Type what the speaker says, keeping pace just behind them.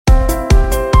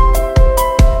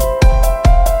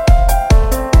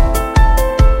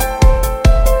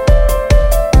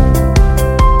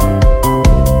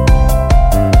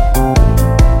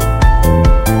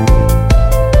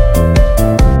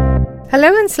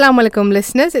Assalamu alaikum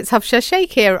listeners, it's Hafsa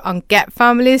Sheikh here on Get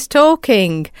Families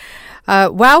Talking.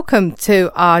 Welcome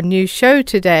to our new show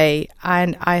today,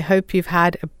 and I hope you've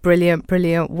had a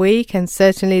brilliant week and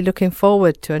certainly looking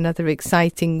forward to another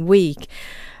exciting week.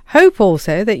 Hope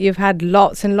also that you've had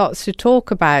lots and lots to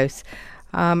talk about,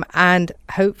 and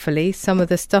hopefully some of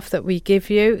the stuff that we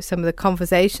give you, some of the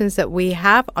conversations that we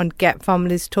have on Get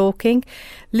Families Talking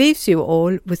leaves you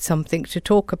all with something to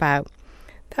talk about.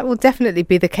 That will definitely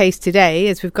be the case today,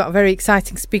 as we've got a very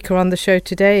exciting speaker on the show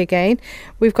today again.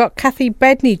 We've got Cathy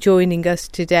Bedney joining us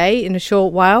today in a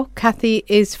short while. Cathy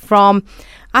is from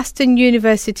Aston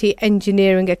University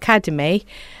Engineering Academy,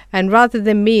 and rather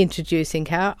than me introducing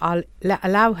her, I'll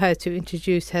allow her to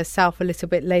introduce herself a little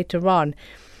bit later on.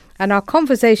 And our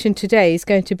conversation today is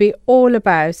going to be all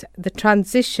about the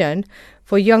transition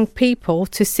for young people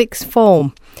to sixth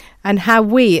form and how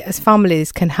we as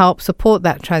families can help support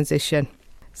that transition.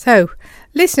 So,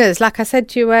 listeners, like I said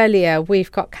to you earlier,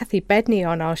 we've got Cathy Bedney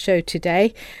on our show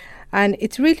today, and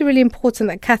it's really important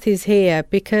that Cathy's here,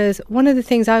 because one of the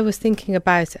things I was thinking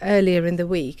about earlier in the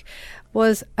week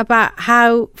was about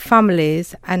how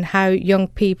families and how young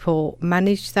people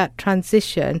manage that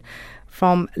transition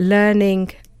from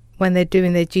learning when they're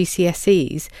doing their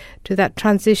GCSEs to that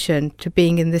transition to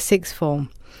being in the sixth form.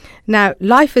 Now,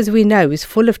 life, as we know, is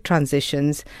full of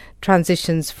transitions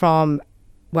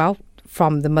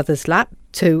from the mother's lap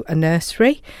to a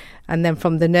nursery, and then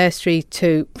from the nursery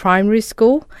to primary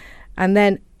school, and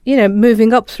then,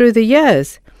 moving up through the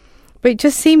years. But it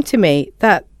just seemed to me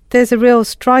that there's a real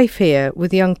strife here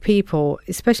with young people,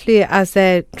 especially as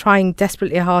they're trying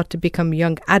desperately hard to become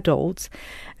young adults,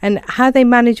 and how they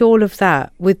manage all of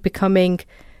that with becoming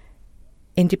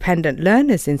independent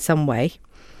learners in some way.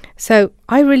 So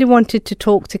I really wanted to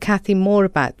talk to Cathy more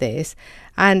about this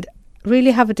and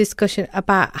really have a discussion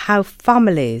about how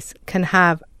families can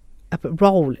have a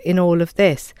role in all of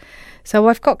this. So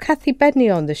I've got Cathy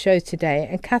Bedney on the show today,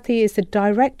 and Cathy is the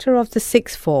director of the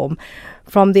sixth form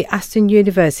from the Aston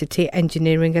University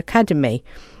Engineering Academy.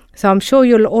 So I'm sure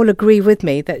you'll all agree with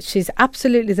me that she's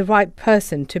absolutely the right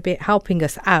person to be helping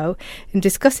us out in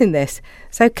discussing this.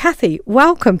 So Cathy,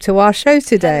 welcome to our show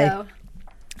today.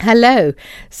 Hello.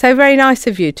 So very nice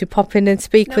of you to pop in and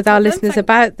speak with our listeners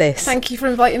about this. Thank you for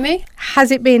inviting me. Has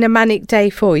it been a manic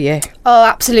day for you? Oh,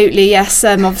 absolutely, yes.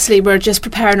 Obviously, we're just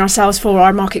preparing ourselves for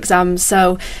our mock exams.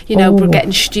 So, we're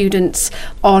getting students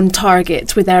on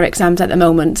target with their exams at the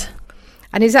moment.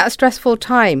 And is that a stressful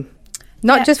time?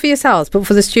 Not just for yourselves, but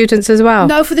for the students as well?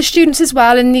 No, for the students as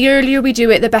well. And the earlier we do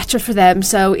it, the better for them.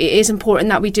 So it is important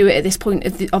that we do it at this point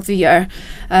of the year.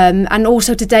 And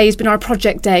also today has been our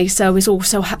project day. So it's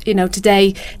also,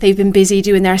 today they've been busy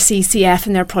doing their CCF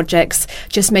and their projects,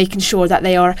 just making sure that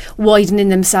they are widening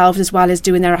themselves as well as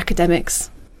doing their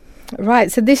academics.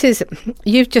 Right, so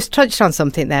you've just touched on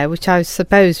something there, which I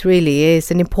suppose really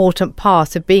is an important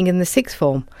part of being in the sixth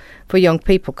form for young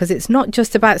people, because it's not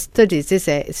just about studies, is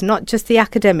it? It's not just the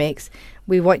academics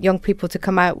we want young people to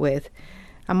come out with.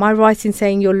 Am I right in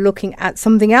saying you're looking at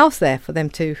something else there for them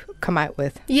to come out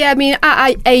with? Yeah, I mean,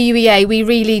 at AUEA, we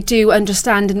really do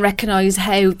understand and recognise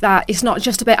how that it's not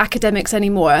just about academics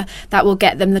anymore that will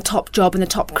get them the top job and the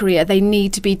top career. They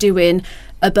need to be doing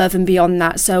above and beyond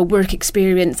that. So work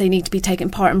experience, they need to be taking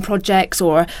part in projects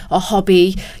or a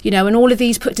hobby, and all of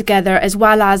these put together, as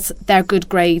well as their good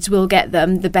grades, will get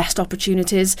them the best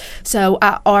opportunities. So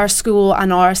at our school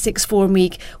and our sixth form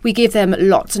week, we give them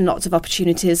lots and lots of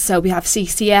opportunities. So we have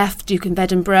CCF, Duke of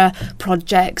Edinburgh,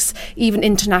 projects, even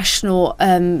international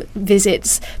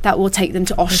visits that will take them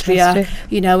to Austria,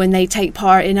 and they take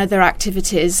part in other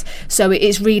activities. So it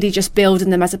is really just building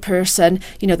them as a person,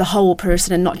 the whole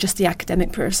person, and not just the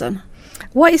academic person.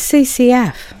 What is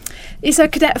CCF? It's a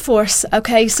cadet force,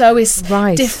 okay? So it's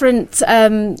different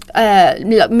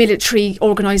military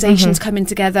organisations coming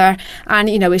together, and,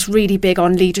 it's really big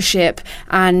on leadership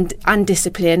and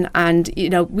discipline. And,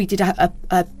 we did a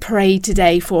parade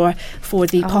today for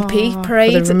the Poppy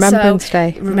Parade. For the Remembrance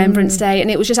Day. Remembrance Day. And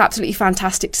it was just absolutely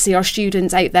fantastic to see our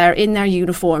students out there in their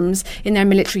uniforms, in their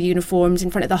military uniforms,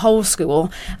 in front of the whole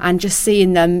school, and just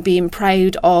seeing them being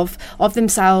proud of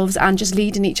themselves and just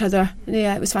leading each other.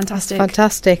 Yeah, it was fantastic.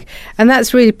 Fantastic. And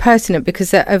that's really pertinent,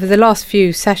 because over the last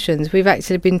few sessions, we've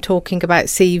actually been talking about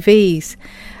CVs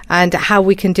and how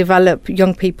we can develop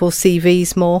young people's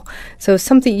CVs more. So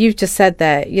something you've just said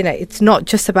there, it's not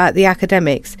just about the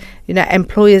academics.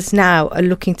 Employers now are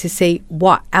looking to see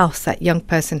what else that young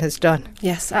person has done.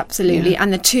 Yes, absolutely. Yeah.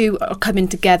 And the two are coming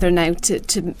together now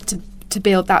to to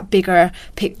build that bigger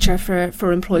picture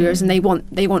for employers, and they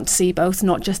want to see both,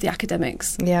 not just the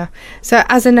academics. Yeah. So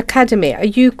as an academy, are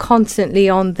you constantly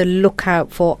on the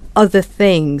lookout for other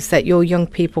things that your young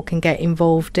people can get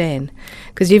involved in?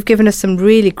 Because you've given us some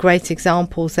really great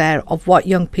examples there of what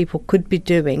young people could be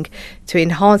doing to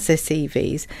enhance their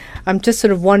CVs. I'm just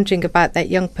sort of wondering about that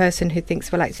young person who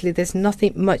thinks, well, actually, there's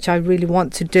nothing much I really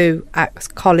want to do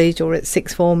at college or at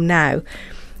sixth form now.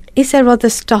 Is there other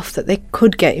stuff that they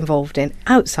could get involved in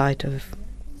outside of?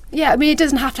 Yeah, I mean, it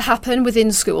doesn't have to happen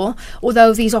within school,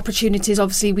 although these opportunities,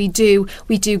 obviously, we do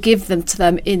give them to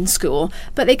them in school,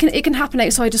 but it can happen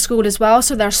outside of school as well.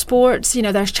 So there's sports,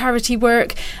 there's charity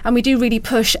work, and we do really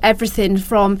push everything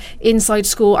from inside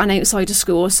school and outside of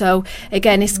school. So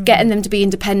again, it's getting them to be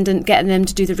independent, getting them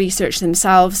to do the research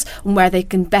themselves on where they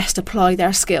can best apply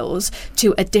their skills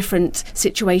to a different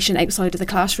situation outside of the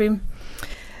classroom.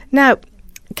 Now,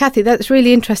 Kathy, that's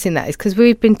really interesting, that is, because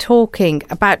we've been talking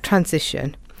about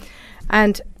transition.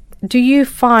 And do you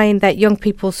find that young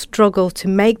people struggle to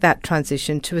make that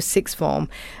transition to a sixth form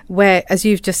where, as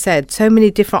you've just said, so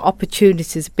many different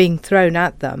opportunities are being thrown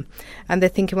at them, and they're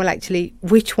thinking, well, actually,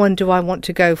 which one do I want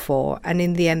to go for? And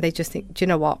in the end, they just think, do you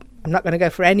know what? I'm not going to go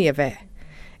for any of it.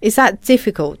 Is that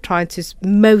difficult, trying to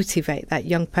motivate that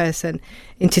young person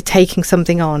into taking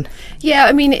something on? Yeah,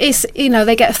 I mean, it's,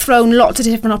 they get thrown lots of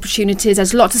different opportunities.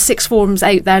 There's lots of sixth forms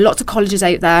out there, lots of colleges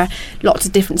out there, lots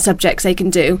of different subjects they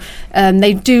can do.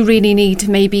 They do really need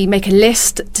to maybe make a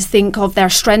list to think of their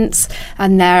strengths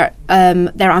and their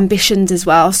ambitions as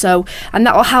well. So, and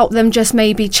that will help them just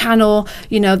maybe channel,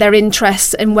 their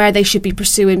interests and where they should be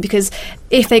pursuing. Because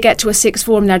if they get to a sixth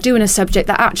form and they're doing a subject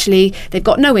that actually they've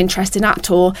got no interest in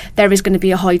at all, there is going to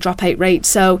be a high dropout rate.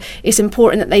 So it's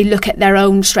important that they look at their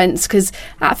own strengths, because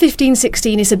at 15,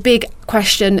 16 it's a big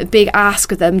question, a big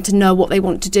ask of them to know what they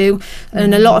want to do,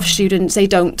 and a lot of students, they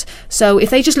don't. So if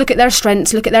they just look at their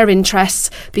strengths, look at their interests,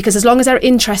 because as long as they're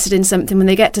interested in something when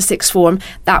they get to sixth form,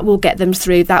 that will get them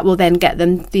through, that will then get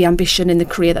them the ambition in the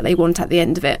career that they want at the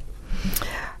end of it.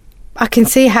 I can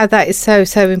see how that is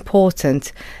so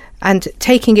important. And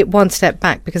taking it one step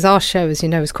back, because our show, as you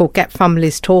know, is called Get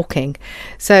Families Talking.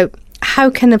 So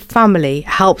how can a family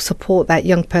help support that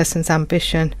young person's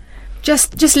ambition?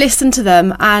 Just listen to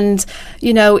them, and,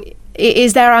 it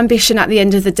is their ambition at the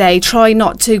end of the day. Try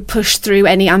not to push through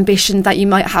any ambition that you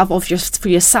might have for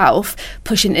yourself,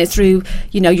 pushing it through,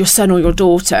 your son or your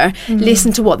daughter.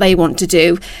 Listen to what they want to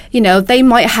do. They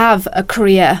might have a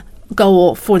career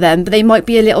goal for them, but they might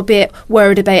be a little bit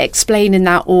worried about explaining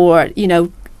that, or,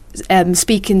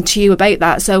 speaking to you about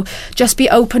that. So just be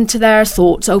open to their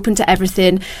thoughts, open to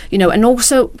everything, and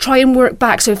also try and work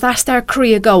back. So if that's their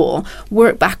career goal,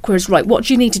 work backwards. Right, what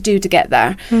do you need to do to get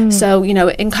there? So,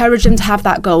 encourage them to have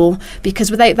that goal,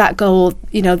 because without that goal,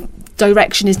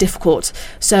 direction is difficult.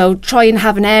 So try and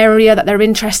have an area that they're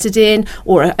interested in,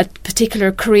 or a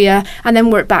particular career, and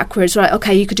then work backwards. Right,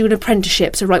 okay, you could do an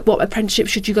apprenticeship. So right, what apprenticeship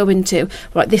should you go into?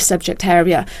 Right, this subject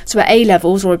area. So at A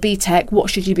levels or a BTEC, what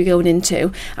should you be going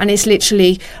into? And it's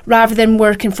literally, rather than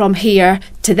working from here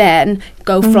to then,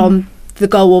 go from the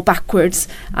goal backwards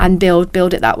and build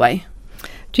it that way.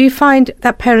 Do you find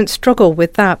that parents struggle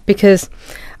with that? Because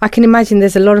I can imagine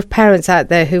there's a lot of parents out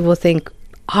there who will think,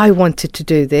 I wanted to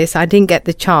do this, I didn't get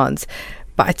the chance,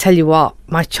 but I tell you what,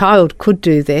 my child could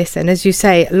do this. And as you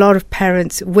say, a lot of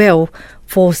parents will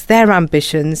force their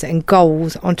ambitions and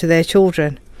goals onto their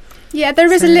children. Yeah,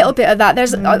 there is a little bit of that.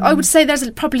 I would say there's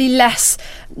probably less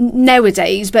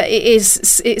nowadays, but it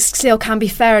still can be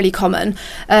fairly common.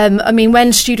 I mean,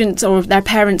 when students or their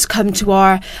parents come to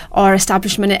our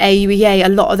establishment at AUEA, a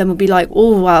lot of them will be like,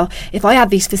 oh, well, if I had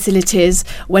these facilities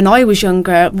when I was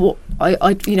younger, what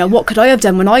could I have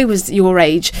done when I was your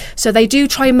age? So they do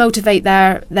try and motivate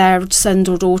their sons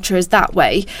or daughters that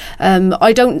way.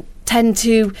 I don't tend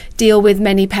to deal with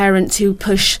many parents who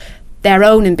push their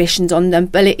own ambitions on them,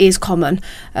 but it is common.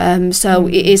 So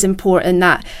it is important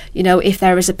that, if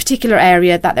there is a particular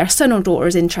area that their son or daughter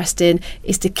is interested in,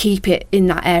 is to keep it in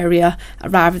that area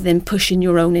rather than pushing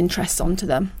your own interests onto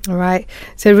them. All right.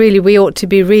 So really, we ought to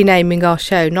be renaming our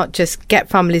show, not just Get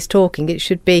Families Talking. It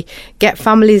should be Get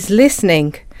Families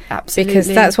Listening. Absolutely. Because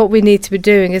that's what we need to be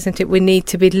doing, isn't it? We need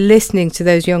to be listening to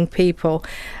those young people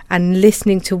and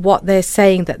listening to what they're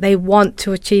saying that they want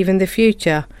to achieve in the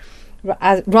future,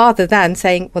 rather than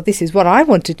saying, well, this is what I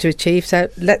wanted to achieve, so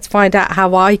let's find out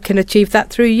how I can achieve that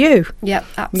through you. Yep,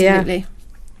 absolutely.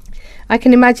 Yeah. I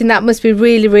can imagine that must be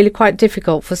really, really quite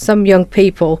difficult for some young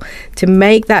people to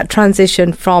make that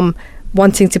transition from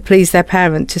wanting to please their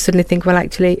parent to suddenly think, well,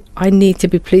 actually, I need to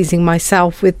be pleasing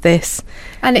myself with this.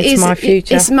 And it's my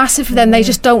future. It's massive for them. They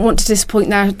just don't want to disappoint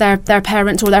their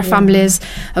parents or their families.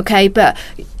 Okay, but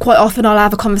quite often I'll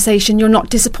have a conversation. You're not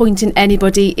disappointing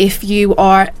anybody if you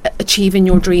are achieving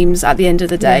your dreams at the end of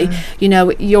the day. You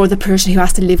know, you're the person who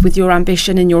has to live with your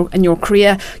ambition and your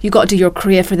career. You've got to do your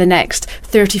career for the next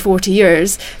 30, 40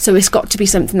 years. So it's got to be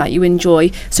something that you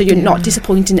enjoy. So you're not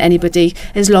disappointing anybody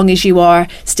as long as you are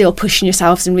still pushing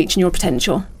yourselves and reaching your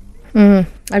potential. I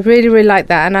really, really like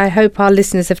that, and I hope our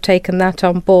listeners have taken that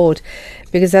on board,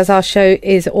 because as our show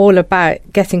is all about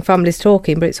getting families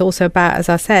talking, but it's also about, as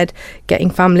I said, getting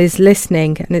families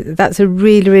listening, and that's a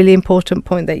really, really important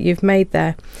point that you've made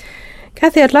there.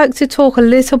 Kathy, I'd like to talk a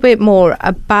little bit more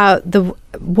about the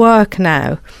work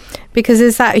now, because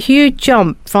there's that huge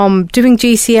jump from doing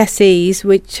GCSEs,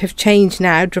 which have changed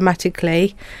now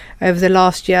dramatically over the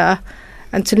last year,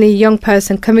 and suddenly a young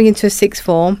person coming into a sixth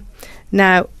form.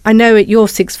 Now, I know at your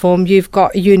sixth form you've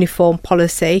got a uniform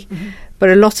policy, but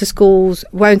a lot of schools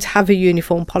won't have a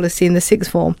uniform policy in the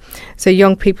sixth form. So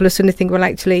young people are suddenly thinking, well,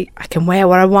 actually, I can wear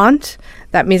what I want.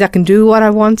 That means I can do what I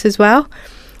want as well.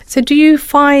 So do you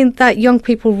find that young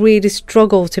people really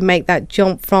struggle to make that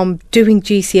jump from doing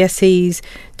GCSEs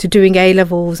to doing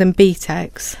A-levels and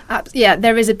BTECs? Yeah,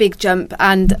 there is a big jump,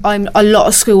 and a lot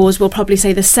of schools will probably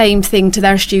say the same thing to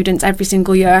their students every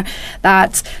single year,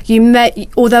 that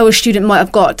although a student might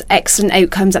have got excellent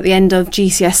outcomes at the end of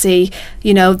GCSE,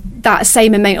 you know, that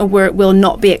same amount of work will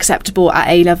not be acceptable at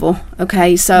A-level.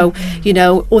 Okay, so, you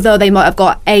know, although they might have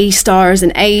got A stars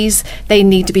and A's, they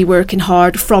need to be working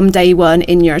hard from day one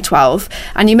in year 12.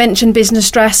 And you mentioned business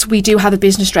dress. We do have a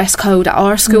business dress code at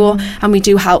our school, and we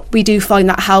do find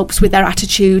that helps with their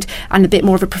attitude and a bit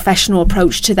more of a professional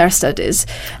approach to their studies.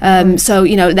 So,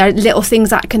 you know, there are little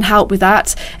things that can help with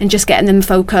that and just getting them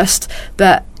focused,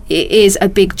 but it is a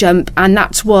big jump, and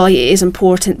that's why it is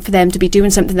important for them to be doing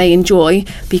something they enjoy,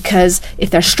 because if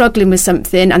they're struggling with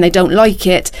something and they don't like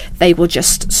it, they will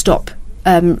just stop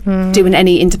doing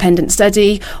any independent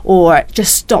study or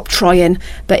just stop trying.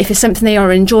 But if it's something they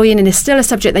are enjoying and is still a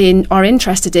subject they are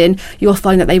interested in, you'll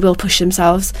find that they will push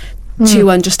themselves to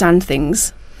understand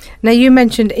things. Now, you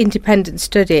mentioned independent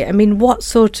study. I mean, what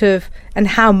sort of and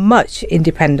how much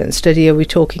independent study are we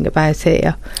talking about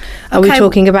here? Are we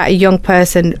talking about a young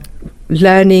person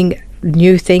learning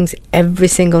new things every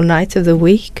single night of the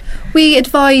week? We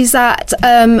advise that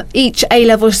each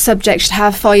A-level subject should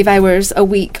have 5 hours a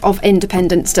week of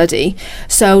independent study.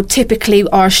 So typically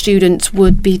our students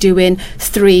would be doing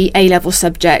 3 A-level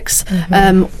subjects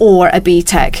or a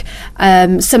BTEC.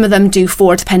 Some of them do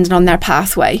 4 depending on their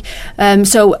pathway.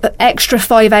 So extra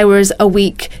 5 hours a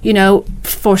week, you know,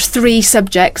 for 3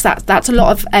 subjects, that's a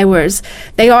lot of hours.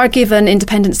 They are given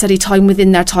independent study time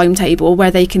within their timetable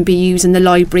where they can be using the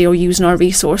library or using our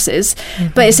resources.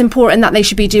 But it's important that they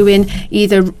should be doing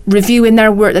either reviewing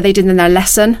their work that they did in their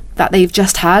lesson that they've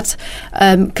just had,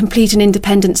 completing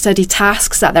independent study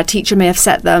tasks that their teacher may have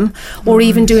set them, or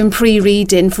even doing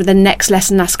pre-reading for the next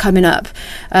lesson that's coming up,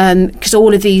 because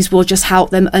all of these will just help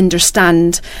them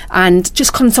understand and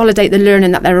just consolidate the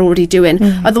learning that they're already doing.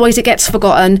 Otherwise it gets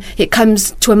forgotten, it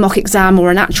comes to a mock exam or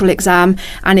an actual exam,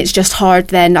 and it's just hard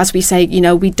then, as we say, you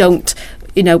know, we don't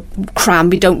cram,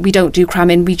 we don't do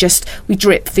cramming, we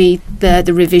drip feed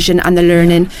the revision and the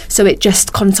learning, so it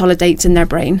just consolidates in their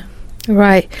brain.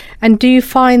 Right. And do you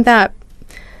find that,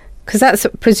 because that's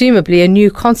presumably a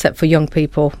new concept for young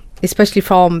people, especially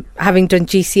from having done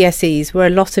GCSEs, where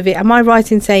a lot of it, am I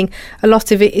right in saying a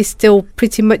lot of it is still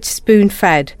pretty much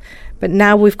spoon-fed, but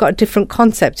now we've got a different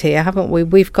concept here, haven't we?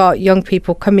 We've got young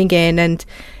people coming in, and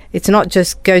it's not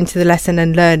just going to the lesson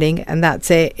and learning and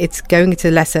that's it. It's going to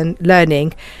the lesson,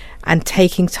 learning, and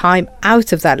taking time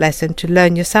out of that lesson to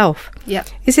learn yourself. Yeah.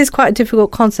 This is quite a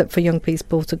difficult concept for young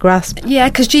people to grasp. Yeah,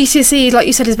 because GCSE, like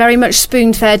you said, is very much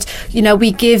spoon-fed. You know,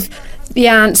 we give the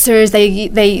answers,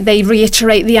 they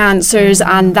reiterate the answers,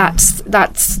 and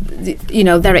that's you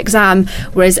know, their exam.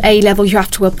 Whereas A-level, you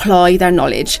have to apply their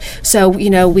knowledge. So, you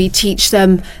know, we teach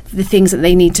them the things that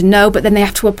they need to know, but then they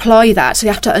have to apply that, so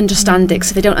they have to understand it. So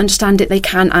if they don't understand it, they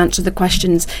can't answer the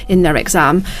questions in their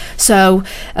exam. So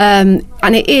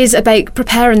and it is about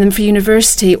preparing them for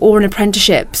university or an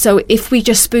apprenticeship. So if we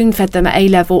just spoon-fed them at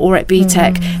A-level or at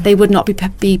BTEC, they would not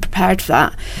be prepared for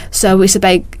that. So it's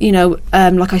about, you know,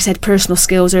 like I said, personal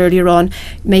skills earlier on,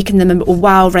 making them a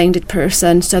well-rounded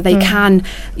person so they can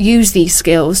use these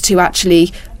skills to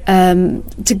actually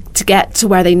to get to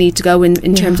where they need to go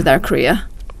in terms of their career.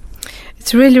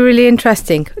 It's really, really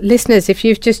interesting. Listeners, if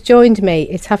you've just joined me,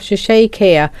 it's Hafsa Sheikh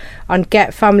here on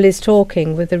Get Families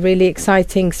Talking with a really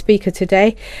exciting speaker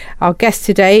today. Our guest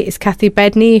today is Kathy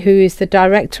Bedney, who is the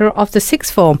director of the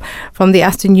sixth form from the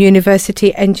Aston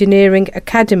University Engineering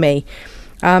Academy.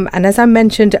 And as I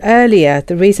mentioned earlier,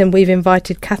 the reason we've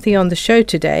invited Kathy on the show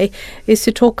today is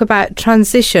to talk about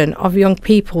transition of young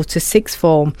people to sixth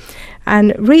form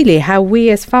and really how we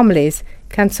as families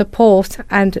can support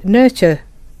and nurture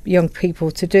young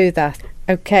people to do that.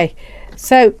 Okay,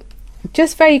 so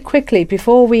just very quickly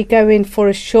before we go in for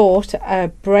a short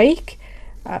break,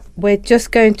 we're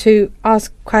just going to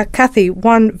ask Kathy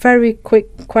one very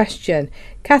quick question.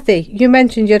 Kathy, you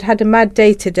mentioned you'd had a mad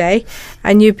day today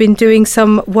and you've been doing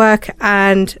some work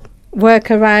around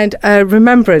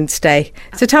Remembrance Day.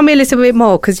 So tell me a little bit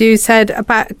more, because you said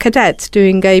about cadets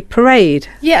doing a parade.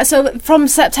 Yeah, so from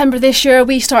September this year,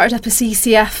 we started up a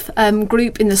CCF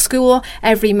group in the school.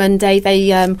 Every Monday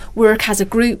they work as a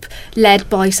group led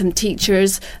by some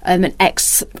teachers, an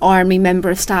ex-army member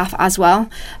of staff as well.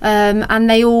 And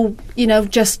they all,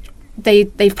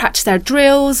 They've practiced their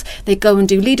drills, they go and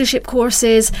do leadership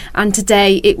courses, and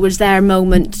today it was their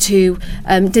moment to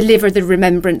deliver the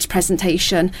remembrance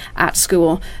presentation at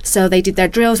school. So they did their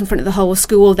drills in front of the whole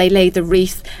school, they laid the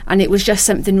wreath, and it was just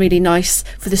something really nice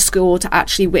for the school to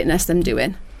actually witness them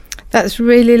doing. That's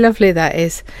really lovely, that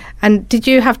is. And did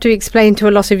you have to explain to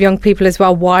a lot of young people as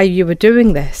well why you were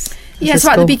doing this? Yeah,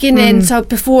 so at the beginning, so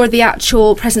before the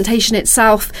actual presentation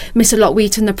itself, Mr. Lot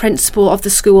Wheaton, the principal of the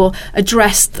school,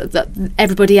 addressed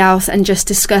everybody else and just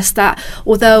discussed that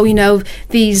although,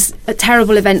 these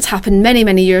terrible events happened many,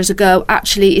 many years ago,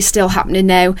 actually it's still happening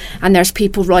now, and there's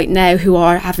people right now who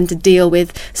are having to deal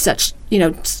with such,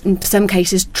 in some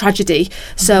cases, tragedy.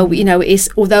 So,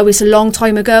 although it's a long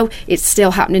time ago, it's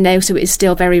still happening now, so it is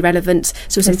still very relevant.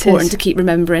 So it's important to keep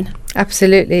remembering.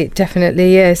 Absolutely, it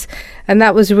definitely is. And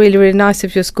that was really, really nice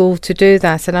of your school to do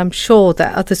that. And I'm sure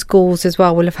that other schools as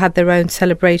well will have had their own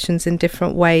celebrations in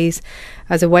different ways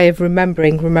as a way of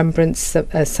remembering Remembrance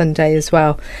Sunday as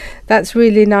well. That's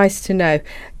really nice to know.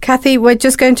 Kathy, we're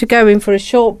just going to go in for a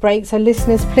short break. So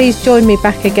listeners, please join me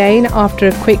back again after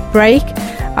a quick break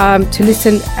to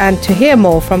listen and to hear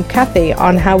more from Kathy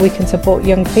on how we can support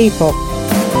young people.